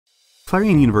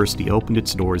Clarion University opened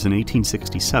its doors in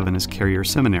 1867 as Carrier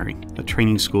Seminary, a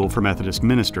training school for Methodist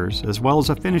ministers, as well as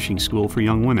a finishing school for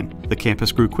young women. The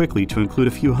campus grew quickly to include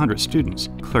a few hundred students.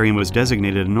 Clarion was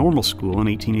designated a normal school in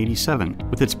 1887,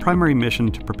 with its primary mission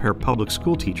to prepare public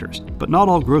school teachers. But not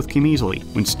all growth came easily.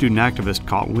 When student activists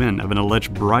caught wind of an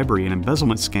alleged bribery and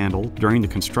embezzlement scandal during the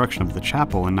construction of the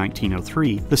chapel in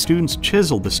 1903, the students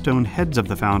chiseled the stone heads of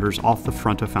the founders off the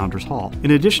front of Founders Hall.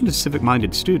 In addition to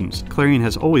civic-minded students, Clarion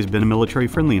has always been a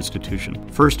military-friendly institution,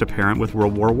 first apparent with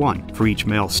World War I. For each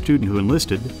male student who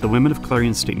enlisted, the women of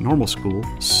Clarion State Normal School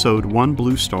sewed one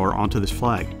blue star onto this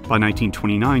flag. By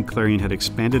 1929, Clarion had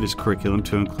expanded its curriculum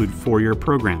to include 4-year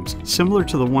programs, similar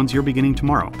to the ones you're beginning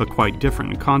tomorrow, but quite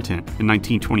different in content. In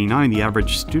 1929, the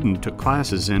average student took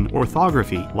classes in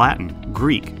orthography, Latin,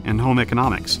 Greek, and home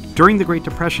economics. During the Great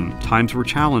Depression, times were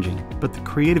challenging, but the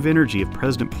creative energy of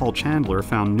President Paul Chandler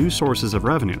found new sources of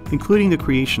revenue, including the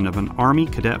creation of an Army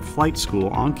Cadet Flight School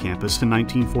on campus in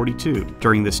 1942.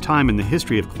 During this time in the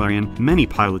history of Clarion, many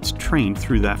pilots trained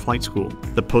through that flight school.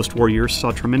 The post-war years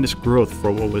saw tremendous growth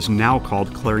for what was now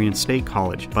called Clarion State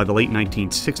College. By the late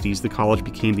 1960s, the college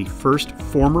became the first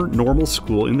former normal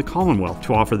school in the Commonwealth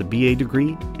to offer the BA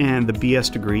degree and the BS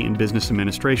degree in business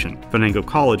administration. Venango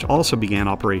College also began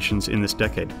operations in this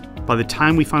decade. By the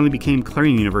time we finally became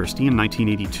Clarion University in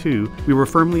 1982, we were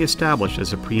firmly established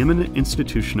as a preeminent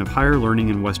institution of higher learning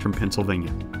in Western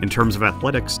Pennsylvania. In terms of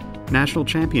athletics, national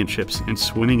championships in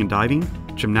swimming and diving,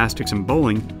 gymnastics and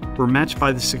bowling were matched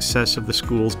by the success of the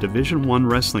school's Division I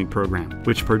wrestling program,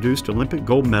 which produced Olympic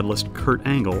gold medalist Kurt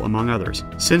Angle, among others.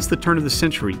 Since the turn of the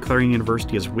century, Clarion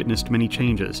University has witnessed many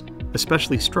changes,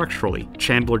 especially structurally.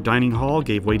 Chandler Dining Hall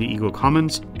gave way to Eagle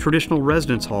Commons, traditional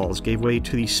residence halls gave way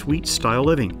to the suite style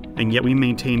living, and yet we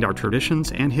maintained our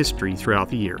traditions and history throughout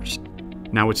the years.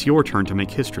 Now it's your turn to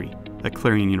make history at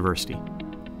Clarion University.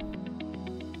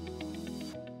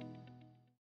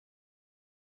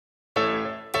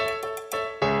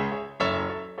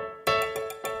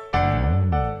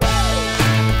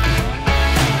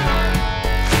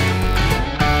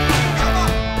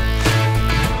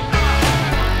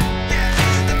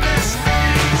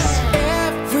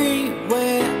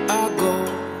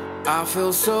 I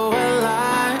feel so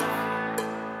alive,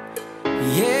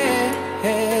 yeah,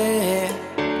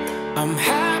 I'm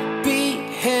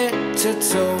happy head to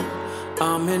toe,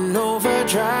 I'm in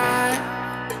overdrive,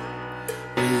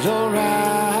 well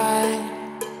alright,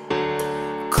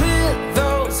 clear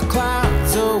those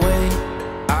clouds away,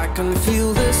 I can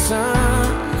feel the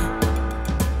sun,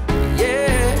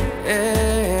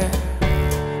 yeah,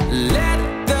 let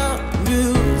the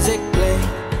music play,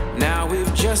 now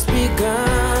we've just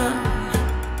begun.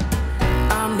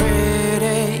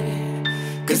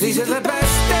 These are the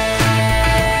best days.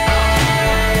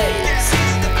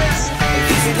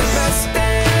 These are the best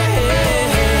days.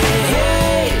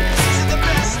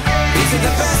 These are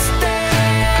the best days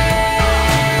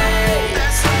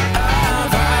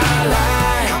of our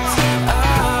lives,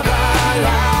 of our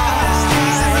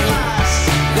lives.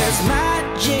 There's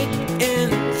magic in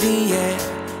the air,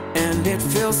 and it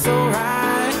feels so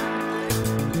right.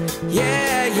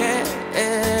 Yeah, yeah.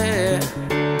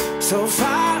 So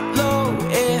follow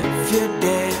if you're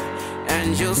dead,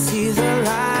 and you'll see the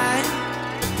light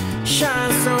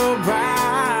shine so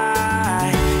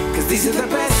bright, 'cause these are the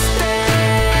best